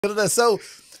So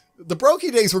the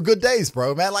brokey days were good days,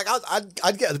 bro, man. Like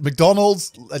I'd get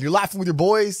McDonald's and you're laughing with your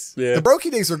boys. Yeah. The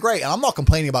brokey days were great. And I'm not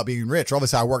complaining about being rich.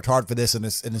 Obviously I worked hard for this and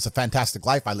it's a fantastic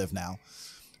life I live now.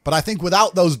 But I think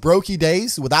without those brokey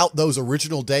days, without those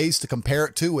original days to compare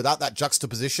it to, without that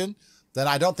juxtaposition, then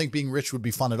I don't think being rich would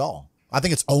be fun at all. I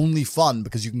think it's only fun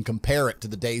because you can compare it to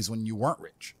the days when you weren't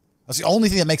rich. That's the only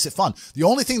thing that makes it fun. The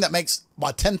only thing that makes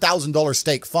my $10,000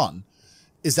 steak fun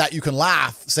is that you can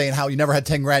laugh saying how you never had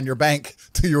 10 grand in your bank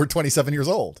till you were 27 years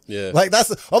old. Yeah. Like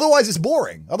otherwise it's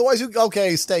boring. Otherwise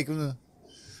okay, steak. And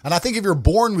I think if you're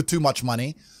born with too much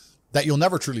money, that you'll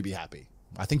never truly be happy.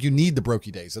 I think you need the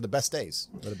brokey days. They're the best days.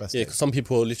 They're the best days. Because some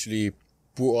people are literally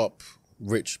brought up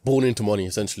rich, born into money,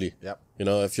 essentially. Yep. You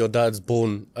know, if your dad's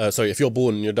born, if you're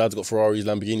born and your dad's got Ferraris,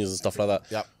 Lamborghinis and stuff like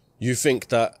that, yep. You think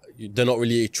that they're not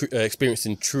really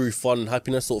experiencing true fun,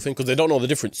 happiness sort of thing because they don't know the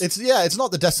difference. It's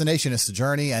not the destination, it's the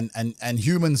journey. And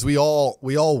humans, we all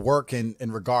work in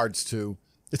regards to,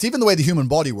 it's even the way the human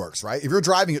body works, right? If you're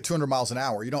driving at 200 miles an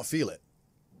hour, you don't feel it.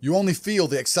 You only feel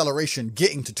the acceleration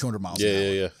getting to 200 miles an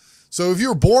hour. Yeah. So if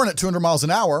you're born at 200 miles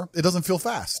an hour, it doesn't feel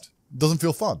fast. It doesn't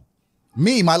feel fun.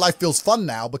 My life feels fun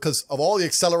now because of all the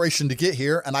acceleration to get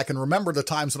here. And I can remember the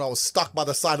times when I was stuck by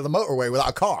the side of the motorway without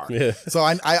a car. Yeah. So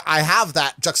I have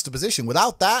that juxtaposition.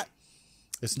 Without that,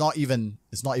 it's not even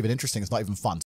interesting. It's not even fun.